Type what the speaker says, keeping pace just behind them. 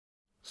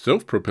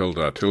Self-propelled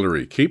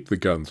artillery keep the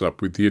guns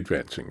up with the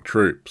advancing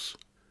troops.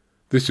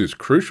 This is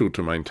crucial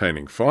to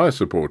maintaining fire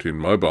support in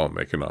mobile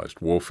mechanised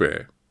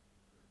warfare.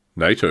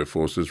 NATO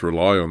forces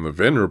rely on the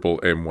venerable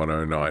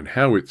M109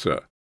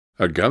 howitzer,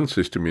 a gun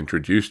system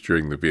introduced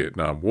during the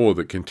Vietnam War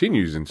that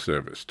continues in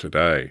service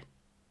today.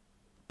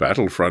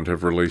 Battlefront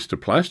have released a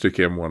plastic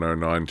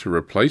M109 to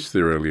replace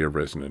their earlier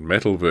resin and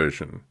metal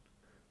version.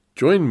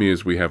 Join me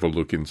as we have a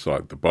look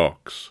inside the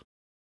box.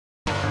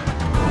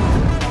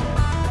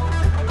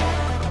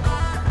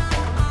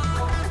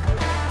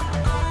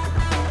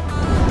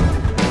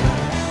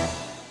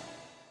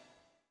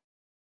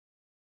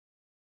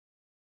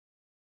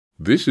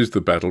 This is the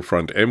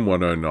Battlefront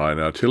M109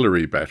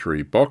 artillery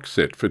battery box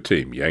set for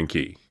Team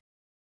Yankee.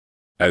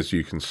 As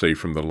you can see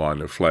from the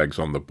line of flags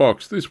on the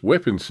box, this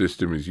weapon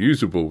system is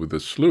usable with a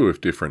slew of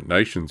different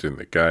nations in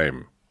the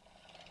game.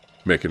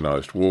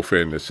 Mechanised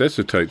warfare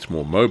necessitates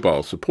more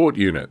mobile support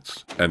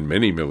units, and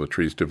many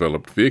militaries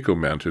developed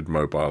vehicle-mounted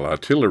mobile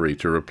artillery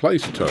to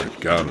replace towed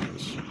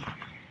guns.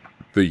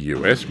 The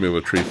US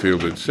military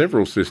fielded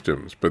several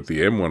systems, but the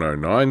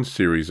M109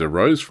 series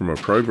arose from a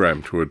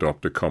program to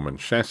adopt a common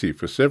chassis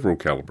for several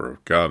calibre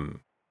of gun.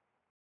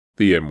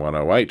 The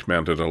M108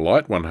 mounted a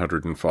light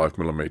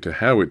 105mm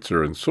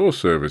howitzer and saw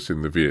service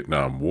in the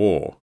Vietnam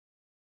War.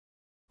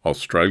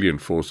 Australian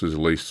forces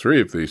leased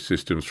 3 of these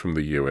systems from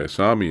the US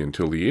Army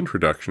until the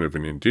introduction of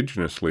an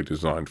indigenously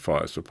designed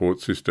fire support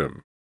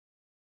system.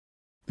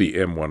 The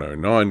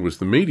M109 was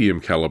the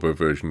medium calibre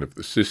version of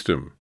the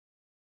system.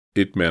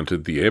 It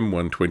mounted the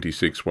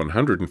M126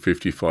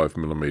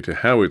 155mm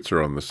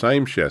howitzer on the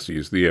same chassis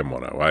as the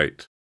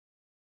M108.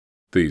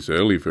 These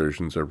early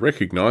versions are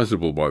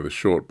recognisable by the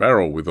short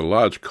barrel with a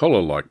large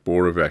collar-like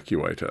bore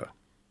evacuator.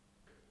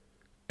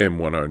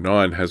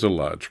 M109 has a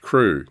large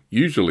crew,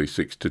 usually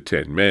 6 to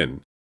 10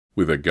 men,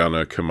 with a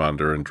gunner,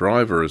 commander and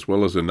driver as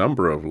well as a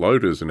number of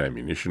loaders and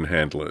ammunition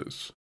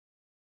handlers.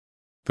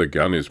 The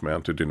gun is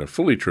mounted in a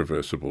fully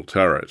traversable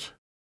turret.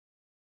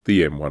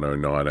 The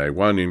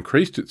M109A1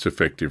 increased its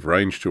effective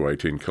range to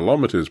 18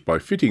 km by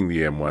fitting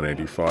the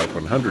M185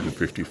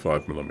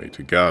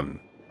 155mm gun.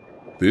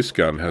 This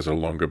gun has a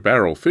longer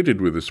barrel fitted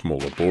with a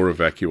smaller bore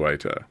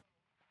evacuator.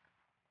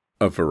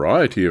 A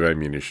variety of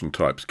ammunition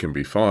types can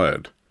be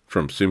fired,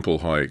 from simple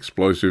high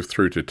explosive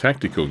through to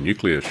tactical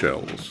nuclear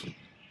shells.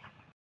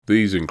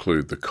 These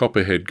include the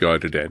copperhead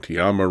guided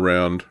anti-armour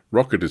round,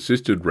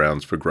 rocket-assisted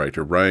rounds for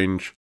greater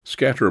range,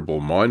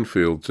 scatterable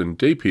minefields and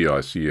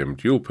DPICM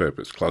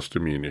dual-purpose cluster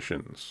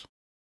munitions.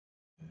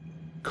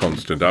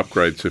 Constant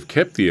upgrades have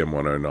kept the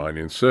M109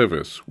 in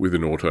service, with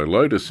an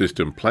auto-loader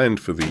system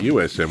planned for the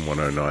US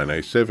M109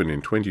 A7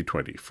 in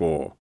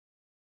 2024.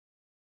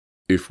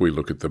 If we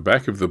look at the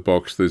back of the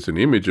box, there's an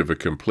image of a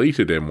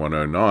completed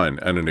M109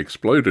 and an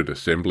exploded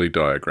assembly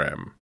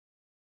diagram.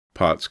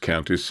 Parts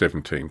count is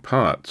 17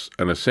 parts,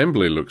 and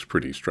assembly looks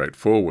pretty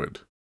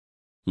straightforward.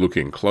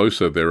 Looking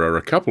closer, there are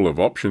a couple of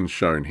options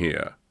shown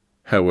here.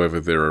 However,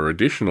 there are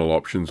additional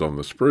options on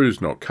the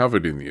sprues not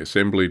covered in the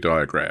assembly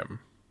diagram.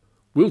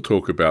 We'll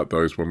talk about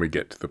those when we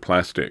get to the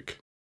plastic.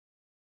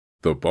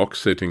 The box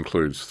set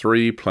includes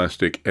 3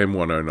 plastic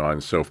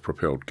M109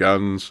 self-propelled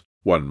guns,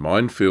 1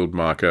 minefield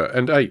marker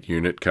and 8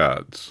 unit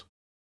cards.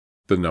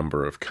 The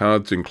number of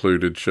cards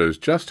included shows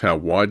just how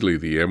widely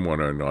the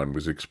M109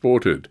 was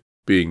exported,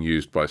 being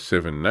used by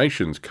 7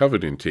 nations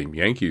covered in Team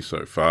Yankee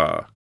so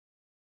far.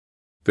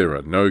 There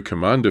are no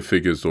commander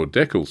figures or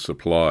decals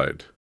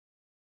supplied.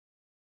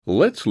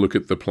 Let's look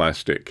at the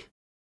plastic.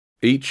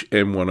 Each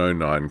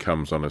M109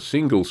 comes on a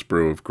single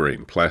sprue of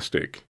green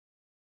plastic.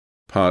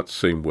 Parts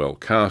seem well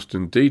cast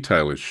and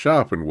detail is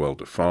sharp and well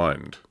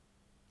defined.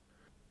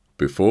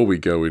 Before we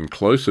go in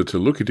closer to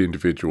look at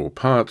individual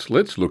parts,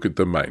 let's look at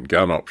the main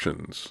gun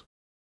options.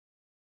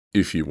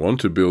 If you want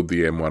to build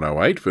the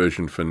M108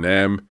 version for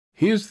NAM,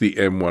 here's the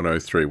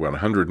M103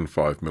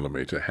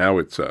 105mm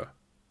howitzer.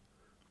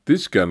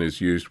 This gun is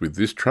used with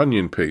this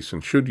trunnion piece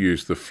and should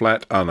use the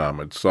flat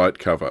unarmoured sight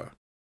cover.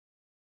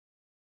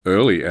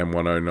 Early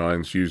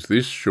M109s used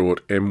this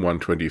short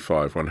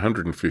M125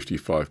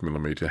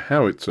 155mm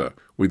howitzer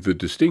with the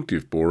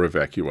distinctive bore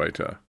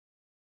evacuator.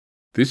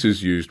 This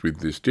is used with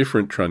this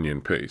different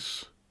trunnion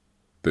piece.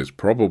 There's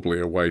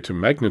probably a way to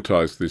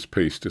magnetise this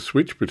piece to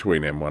switch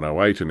between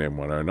M108 and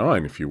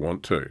M109 if you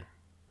want to.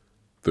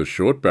 The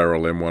short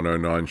barrel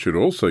M109 should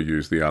also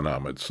use the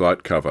unarmoured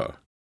sight cover.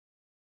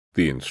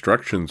 The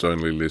instructions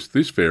only list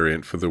this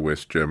variant for the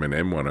West German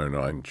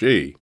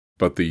M109G,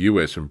 but the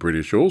US and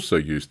British also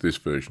use this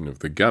version of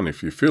the gun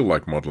if you feel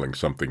like modelling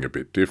something a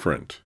bit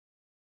different.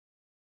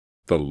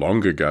 The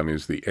longer gun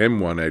is the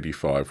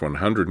M185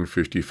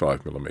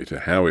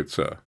 155mm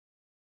howitzer.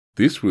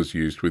 This was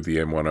used with the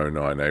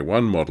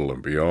M109A1 model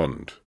and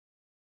beyond.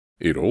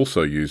 It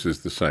also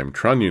uses the same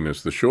trunnion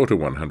as the shorter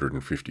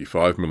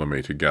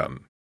 155mm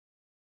gun.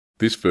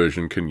 This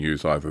version can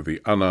use either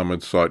the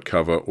unarmoured sight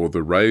cover or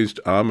the raised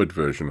armoured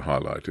version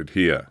highlighted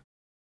here.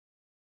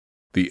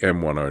 The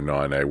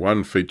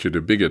M109A1 featured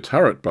a bigger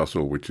turret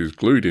bustle which is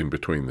glued in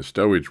between the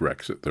stowage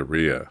racks at the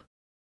rear.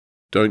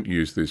 Don't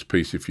use this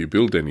piece if you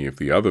build any of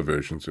the other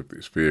versions of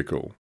this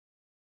vehicle.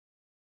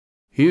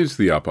 Here's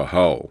the upper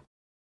hull.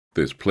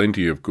 There's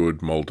plenty of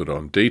good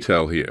moulded-on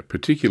detail here,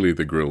 particularly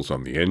the grills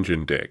on the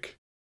engine deck.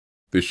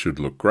 This should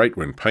look great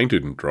when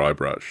painted and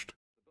dry-brushed.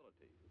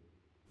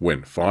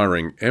 When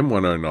firing,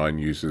 M109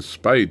 uses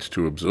spades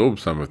to absorb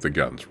some of the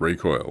gun's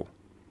recoil.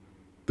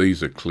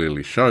 These are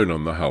clearly shown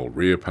on the hull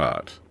rear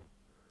part.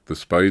 The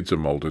spades are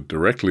moulded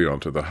directly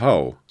onto the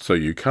hull, so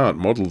you can't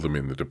model them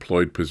in the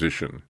deployed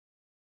position.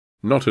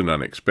 Not an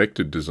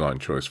unexpected design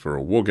choice for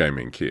a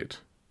wargaming kit.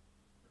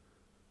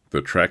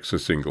 The tracks are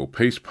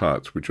single-piece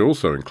parts which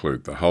also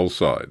include the hull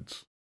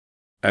sides.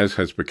 As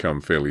has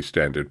become fairly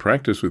standard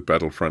practice with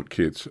Battlefront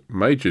kits,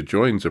 major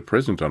joins are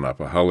present on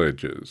upper hull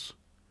edges.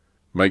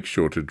 Make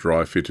sure to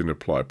dry fit and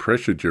apply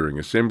pressure during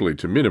assembly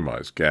to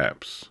minimise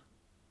gaps.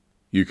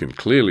 You can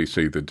clearly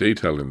see the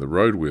detail in the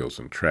road wheels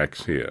and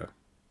tracks here.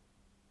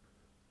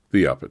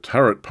 The upper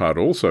turret part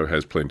also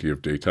has plenty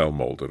of detail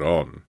moulded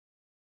on.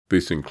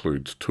 This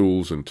includes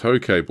tools and tow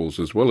cables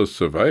as well as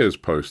surveyors'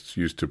 posts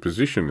used to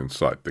position and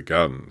sight the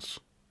guns.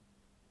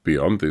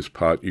 Beyond this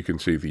part you can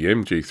see the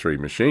MG3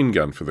 machine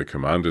gun for the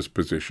commander's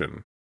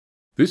position.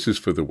 This is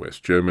for the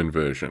West German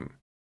version.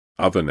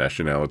 Other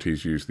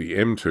nationalities use the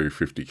M2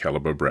 50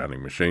 caliber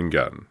Browning machine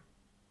gun.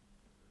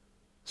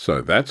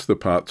 So that's the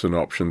parts and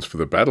options for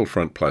the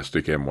Battlefront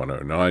plastic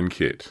M109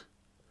 kit.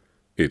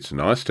 It's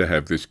nice to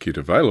have this kit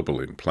available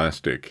in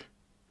plastic.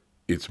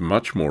 It's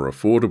much more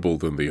affordable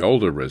than the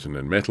older resin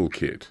and metal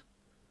kit.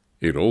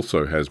 It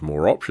also has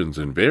more options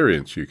and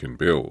variants you can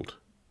build.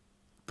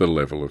 The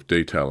level of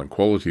detail and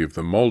quality of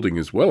the moulding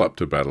is well up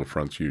to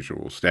Battlefront's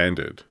usual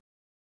standard.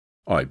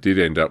 I did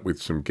end up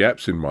with some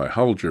gaps in my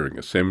hull during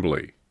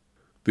assembly.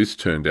 This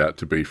turned out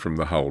to be from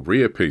the hull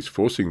rear piece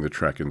forcing the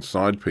track and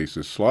side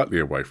pieces slightly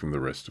away from the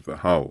rest of the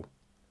hull.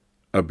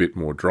 A bit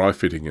more dry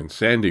fitting and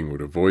sanding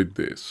would avoid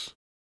this.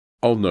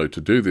 I'll know to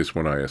do this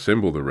when I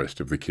assemble the rest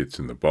of the kits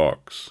in the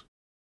box.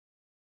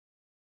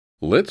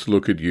 Let's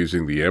look at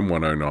using the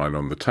M109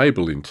 on the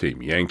table in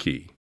Team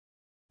Yankee.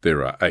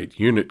 There are 8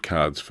 unit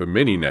cards for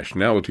many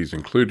nationalities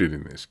included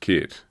in this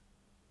kit.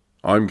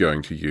 I'm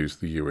going to use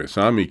the US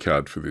Army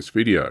card for this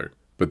video,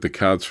 but the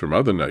cards from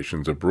other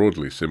nations are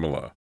broadly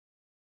similar.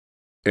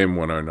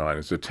 M109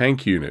 is a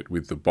tank unit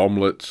with the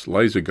bomblets,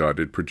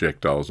 laser-guided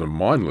projectiles and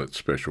minelets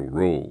special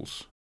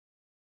rules.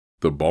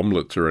 The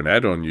bomblets are an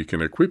add-on you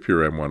can equip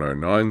your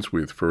M109s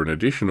with for an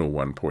additional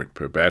 1 point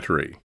per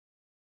battery.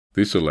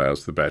 This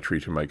allows the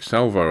battery to make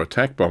salvo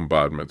attack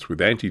bombardments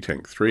with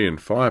anti-tank 3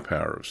 and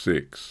firepower of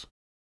 6.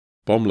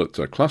 Bomblets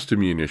are cluster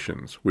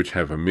munitions, which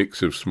have a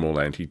mix of small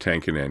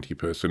anti-tank and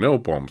anti-personnel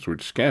bombs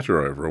which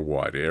scatter over a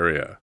wide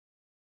area.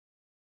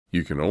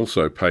 You can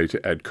also pay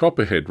to add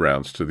copperhead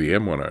rounds to the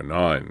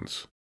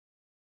M109s.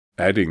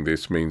 Adding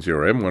this means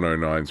your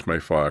M109s may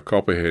fire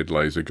copperhead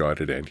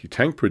laser-guided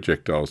anti-tank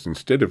projectiles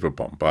instead of a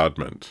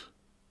bombardment.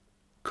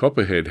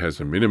 Copperhead has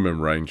a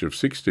minimum range of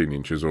 16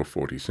 inches or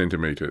 40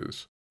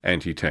 centimeters,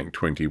 anti-tank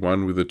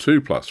 21 with a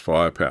 2+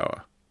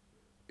 firepower.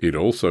 It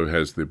also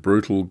has the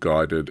brutal,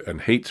 guided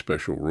and heat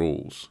special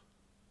rules.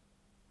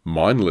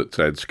 Minelets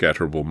add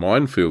scatterable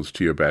minefields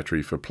to your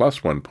battery for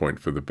 +1 point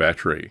for the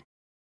battery.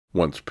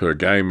 Once per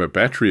game, a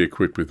battery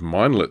equipped with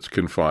minelets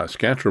can fire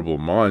scatterable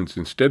mines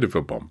instead of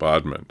a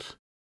bombardment.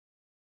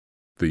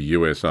 The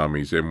US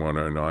Army's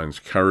M109's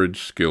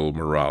courage, skill,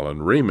 morale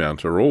and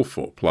remount are all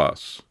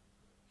 4+.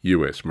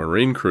 US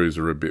Marine crews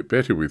are a bit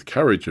better with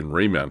courage and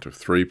remount of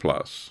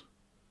 3+.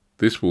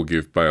 This will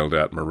give bailed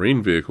out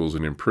Marine vehicles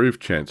an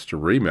improved chance to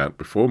remount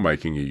before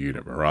making a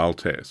unit morale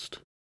test.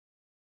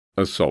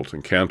 Assault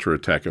and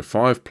counterattack are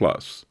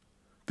 5+.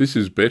 This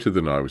is better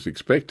than I was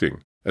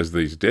expecting, as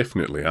these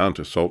definitely aren't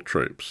assault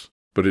troops,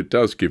 but it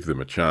does give them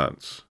a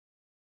chance.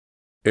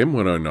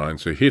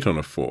 M109s are hit on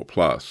a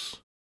 4+.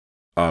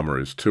 Armour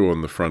is 2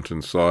 on the front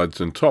and sides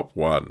and top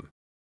 1.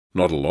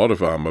 Not a lot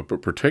of armour,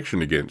 but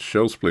protection against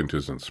shell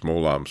splinters and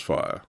small arms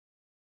fire.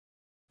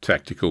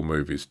 Tactical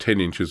move is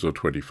 10 inches or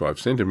 25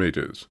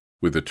 centimeters,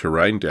 with a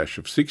terrain dash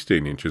of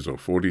 16 inches or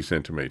 40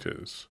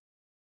 centimeters.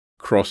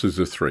 Crosses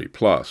are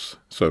 3+,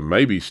 so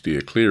maybe steer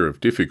clear of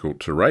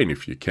difficult terrain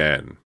if you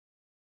can.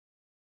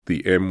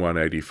 The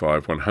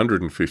M185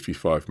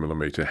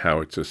 155mm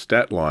howitzer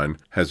stat line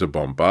has a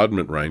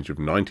bombardment range of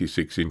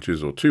 96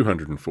 inches or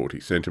 240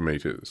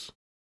 centimeters.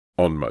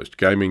 On most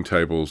gaming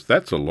tables,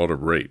 that's a lot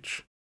of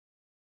reach.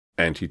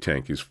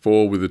 Anti-tank is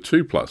 4 with a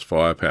 2+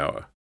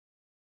 firepower.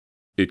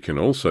 It can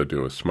also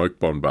do a smoke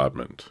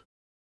bombardment.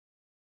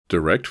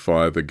 Direct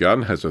fire, the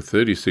gun has a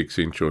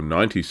 36-inch or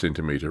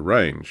 90cm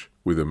range,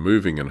 with a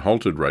moving and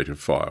halted rate of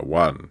fire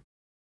 1.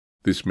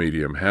 This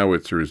medium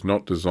howitzer is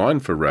not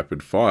designed for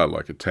rapid fire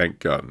like a tank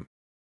gun.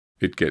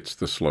 It gets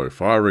the slow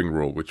firing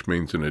rule, which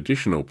means an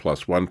additional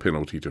 +1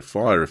 penalty to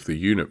fire if the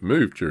unit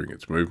moved during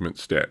its movement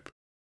step.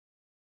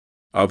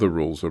 Other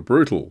rules are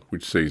brutal,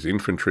 which sees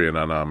infantry and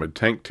unarmoured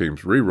tank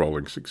teams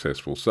re-rolling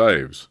successful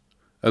saves,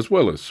 as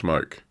well as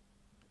smoke.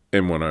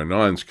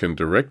 M109s can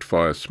direct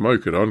fire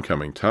smoke at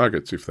oncoming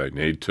targets if they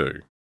need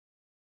to.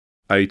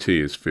 AT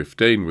is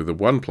 15 with a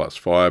 1+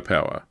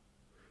 firepower.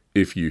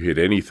 If you hit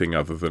anything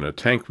other than a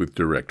tank with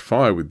direct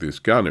fire with this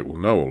gun, it will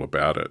know all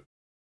about it.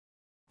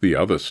 The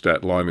other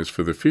stat line is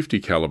for the 50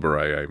 caliber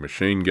AA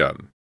machine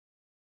gun.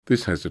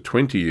 This has a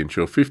 20-inch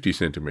or 50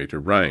 centimeter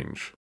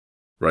range.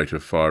 Rate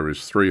of fire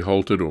is 3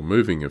 halted or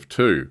moving of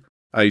 2,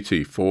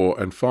 AT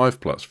 4 and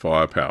 5+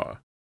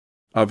 firepower.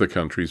 Other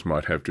countries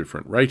might have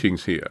different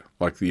ratings here,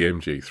 like the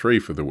MG3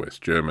 for the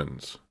West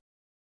Germans.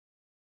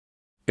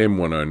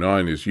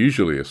 M109 is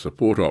usually a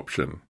support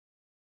option.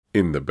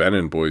 In the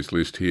Bannon Boys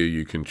list here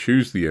you can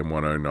choose the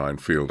M109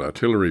 field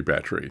artillery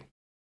battery.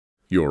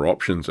 Your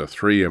options are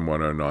 3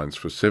 M109s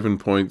for 7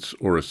 points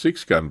or a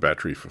 6-gun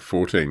battery for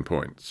 14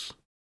 points.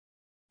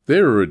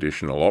 There are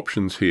additional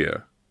options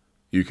here.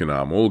 You can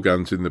arm all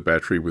guns in the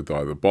battery with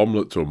either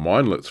bomblets or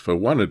minelets for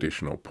 1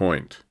 additional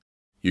point.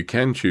 You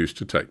can choose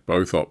to take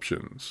both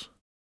options.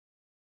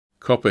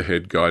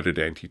 Copperhead guided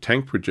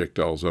anti-tank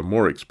projectiles are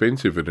more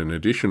expensive at an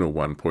additional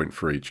 1 point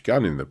for each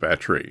gun in the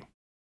battery.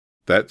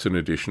 That's an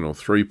additional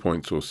 3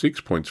 points or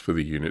 6 points for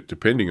the unit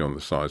depending on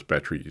the size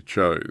battery you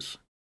chose.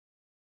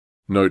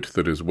 Note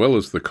that as well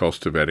as the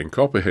cost of adding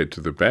Copperhead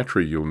to the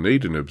battery, you'll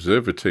need an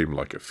observer team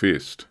like a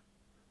Fist.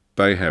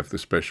 They have the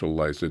special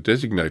laser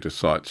designator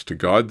sights to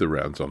guide the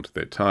rounds onto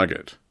their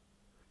target.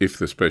 If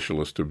the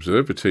specialist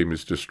observer team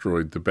is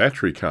destroyed, the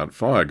battery can't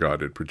fire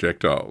guided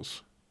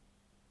projectiles.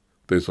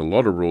 There's a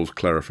lot of rules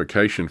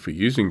clarification for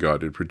using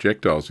guided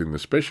projectiles in the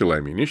special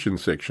ammunition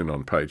section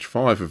on page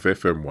 5 of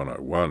FM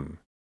 101.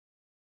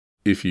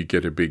 If you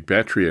get a big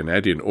battery and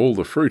add in all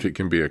the fruit, it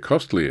can be a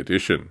costly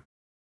addition.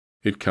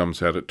 It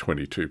comes out at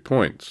 22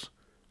 points,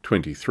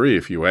 23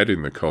 if you add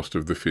in the cost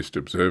of the Fist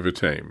observer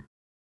team.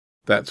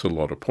 That's a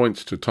lot of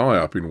points to tie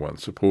up in one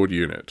support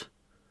unit.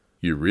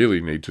 You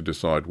really need to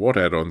decide what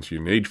add-ons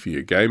you need for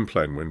your game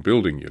plan when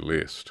building your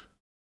list.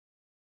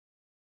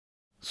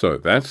 So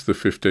that's the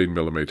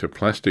 15mm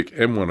plastic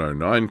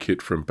M109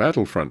 kit from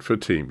Battlefront for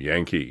Team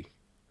Yankee.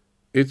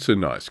 It's a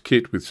nice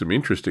kit with some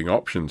interesting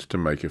options to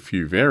make a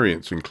few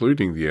variants,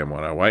 including the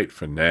M108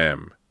 for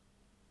NAM.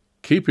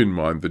 Keep in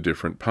mind the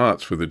different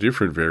parts for the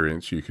different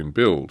variants you can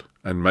build,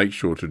 and make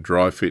sure to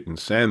dry fit and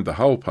sand the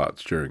hull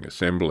parts during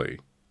assembly.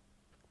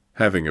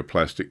 Having a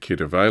plastic kit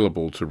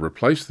available to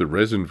replace the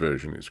resin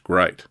version is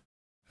great,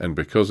 and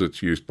because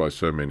it's used by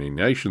so many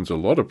nations, a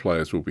lot of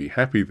players will be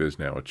happy there's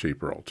now a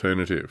cheaper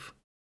alternative.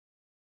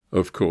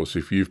 Of course,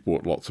 if you've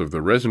bought lots of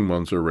the resin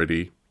ones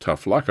already,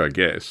 tough luck I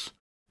guess.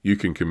 You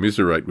can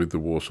commiserate with the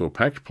Warsaw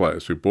Pact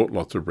players who bought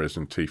lots of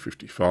resin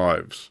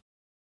T55s.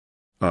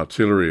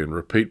 Artillery and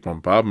repeat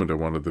bombardment are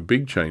one of the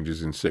big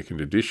changes in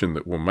 2nd edition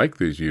that will make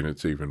these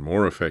units even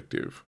more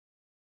effective.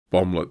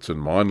 Bomblets and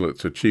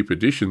minelets are cheap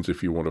additions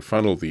if you want to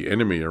funnel the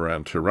enemy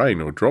around terrain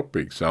or drop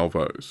big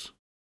salvos.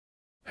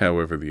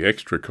 However, the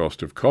extra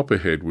cost of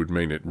Copperhead would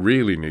mean it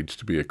really needs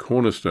to be a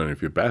cornerstone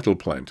of your battle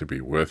plan to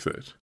be worth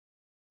it.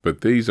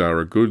 But these are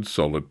a good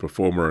solid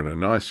performer and a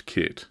nice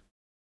kit.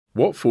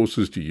 What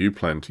forces do you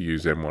plan to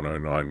use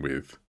M109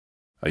 with?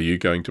 Are you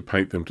going to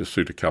paint them to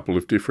suit a couple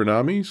of different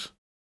armies?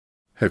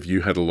 Have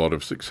you had a lot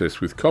of success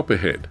with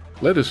Copperhead?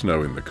 Let us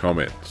know in the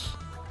comments.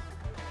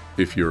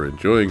 If you're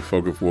enjoying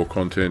Fog of War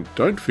content,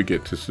 don't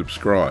forget to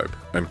subscribe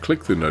and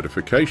click the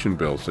notification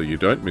bell so you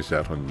don't miss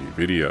out on new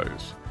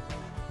videos.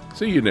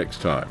 See you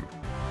next time.